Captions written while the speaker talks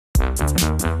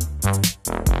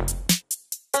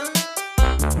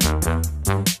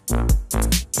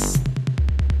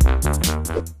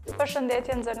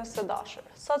Përshëndetje nxënës së dashur.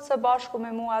 Sot së bashku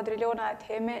me mua Drilona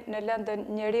Ethemi në lëndën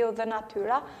Njeriu dhe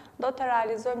natyra do të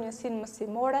realizojmë njësinë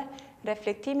mësimore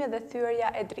Reflektimi dhe thyerja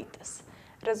e dritës.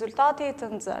 Rezultati i të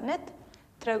nxënit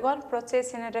tregon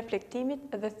procesin e reflektimit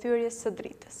dhe thyerjes së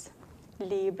dritës.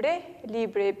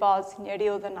 Libri i bazë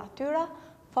Njeriu dhe natyra,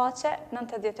 faqe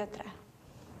 93.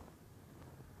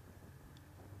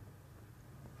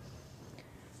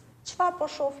 Çfarë po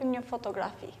shohim një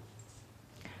fotografi?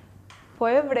 Po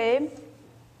e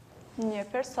vrejmë një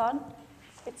person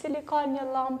i cili ka një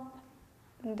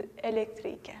lampë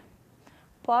elektrike.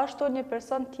 Po ashtu një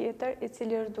person tjetër i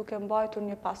cili është duke mbajtur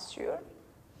një pasqyrë.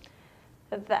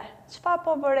 Dhe çfarë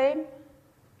po vrejmë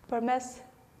përmes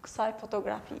kësaj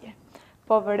fotografie?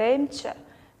 Po vrejmë që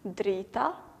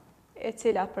drita e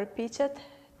cila përpiqet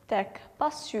tek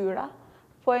pasqyra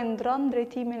po e ndron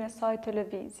drejtimin e saj të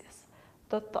lëvizjes.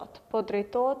 Do të thotë, po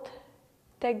drejtohet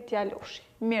tek djaloshi.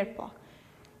 Mirë po.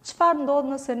 Çfarë ndodh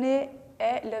nëse ne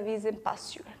e lëvizim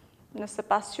pasqyrën? Nëse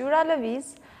pasqyra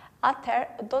lëviz,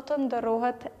 atëherë do të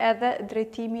ndërrohet edhe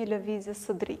drejtimi i lëvizjes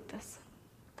së dritës.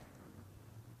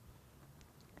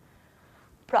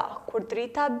 Pra, kur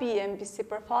drita bie mbi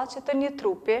sipërfaqe të një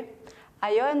trupi,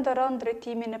 ajo e ndërron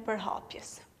drejtimin e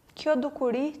përhapjes. Kjo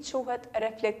dukuri quhet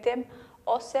reflektim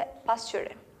ose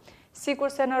pasqyrim.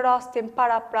 Sikurse në rastin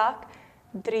paraprak,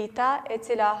 drita e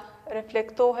cila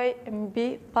reflektohej mbi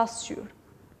pasqyrë.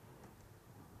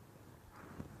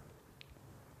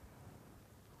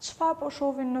 Çfarë po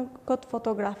shohim në këtë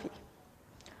fotografi?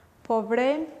 Po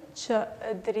vrejmë që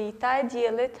drita e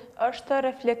diellit është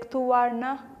reflektuar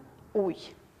në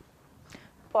ujë.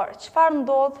 Por çfarë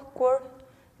ndodh kur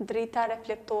drita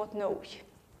reflektohet në ujë?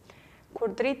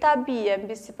 Kur drita bie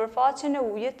mbi sipërfaqen e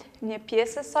ujit, një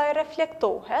pjesë e saj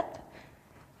reflektohet,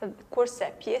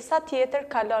 kurse pjesa tjetër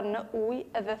kalon në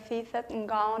ujë dhe thithet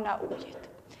nga ana e ujit.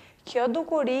 Kjo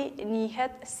dukuri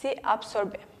njihet si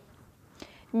absorbim.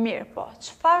 Mirë po,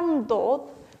 çfarë ndodh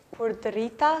kur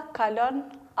drita kalon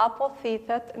apo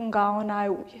thithet nga ana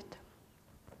e ujit?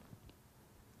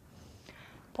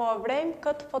 Po vrejmë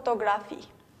këtë fotografi.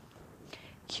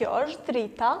 Kjo është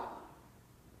drita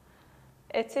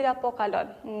e cila po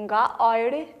kalon nga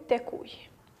ajri tek uji.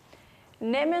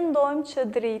 Ne mendojmë që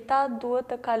drita duhet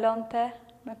të kalonte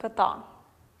në këtë anë,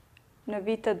 në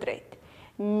vit të drejtë.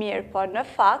 Mirë po, në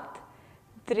fakt,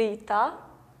 drita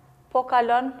po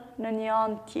kalon në një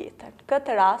anë tjetër. Në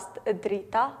këtë rast,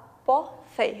 drita po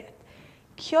thehet.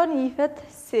 Kjo njihet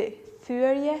si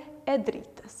thyerje e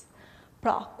dritës.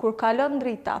 Pra, kur kalon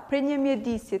drita prej një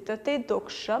mjedisi të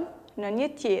dukshëm në një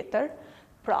tjetër,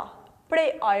 pra,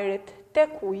 prej ajrit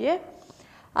tek uji,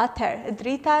 atëherë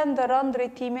drita e ndërron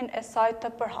drejtimin e saj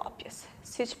të përhapjes.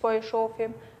 Siç po e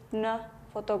shohim në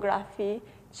fotografi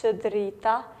që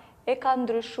drita e ka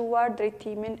ndryshuar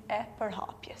drejtimin e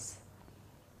përhapjes.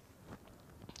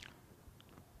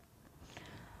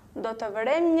 Do të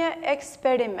vërejmë një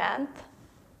eksperiment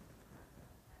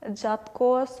gjatë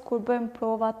kohës kur bëjmë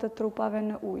prova të trupave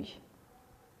në ujë.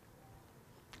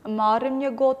 Marrim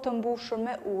një gotë të mbushur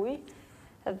me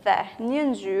ujë dhe një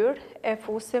ngjyrë e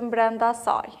fusim brenda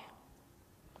saj.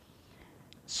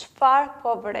 Çfarë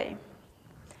po vërejmë?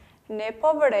 Ne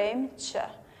po vërejmë që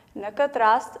në këtë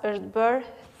rast është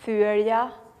bërë thyerja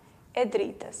e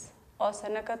dritës,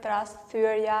 ose në këtë rast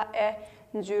thyerja e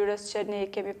ngjyrës që ne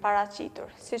kemi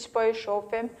paraqitur. Siç po i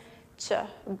shohim që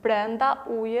brenda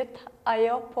ujit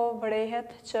ajo po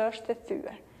vrehet që është e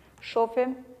thyer.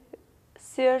 Shohim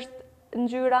si është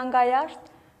ngjyra nga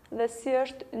jashtë dhe si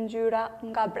është ngjyra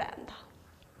nga brenda.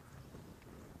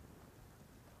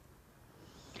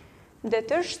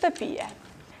 Detyrë shtëpie.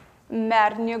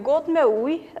 Merr një gotë me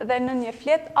ujë dhe në një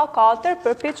fletë A4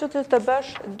 përpiqu të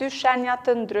bësh dy shenja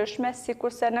të ndryshme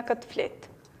sikurse në këtë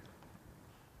fletë.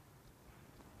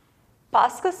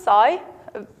 Pas kësaj,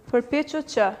 përpiqu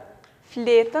që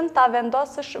fletën ta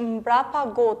vendosësh mbrapa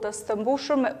gotës të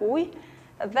mbushur me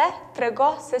ujë dhe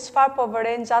trego se çfarë po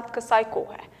vëren gjatë kësaj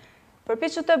kohe.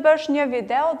 Përpiqu të bësh një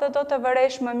video dhe do të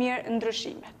vëresh më mirë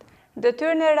ndryshimet.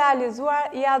 Detyrën e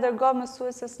realizuar ja dërgo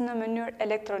mësuesës në mënyrë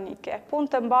elektronike.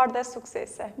 Punë të mbarë dhe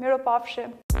suksese.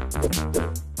 Miropafshim!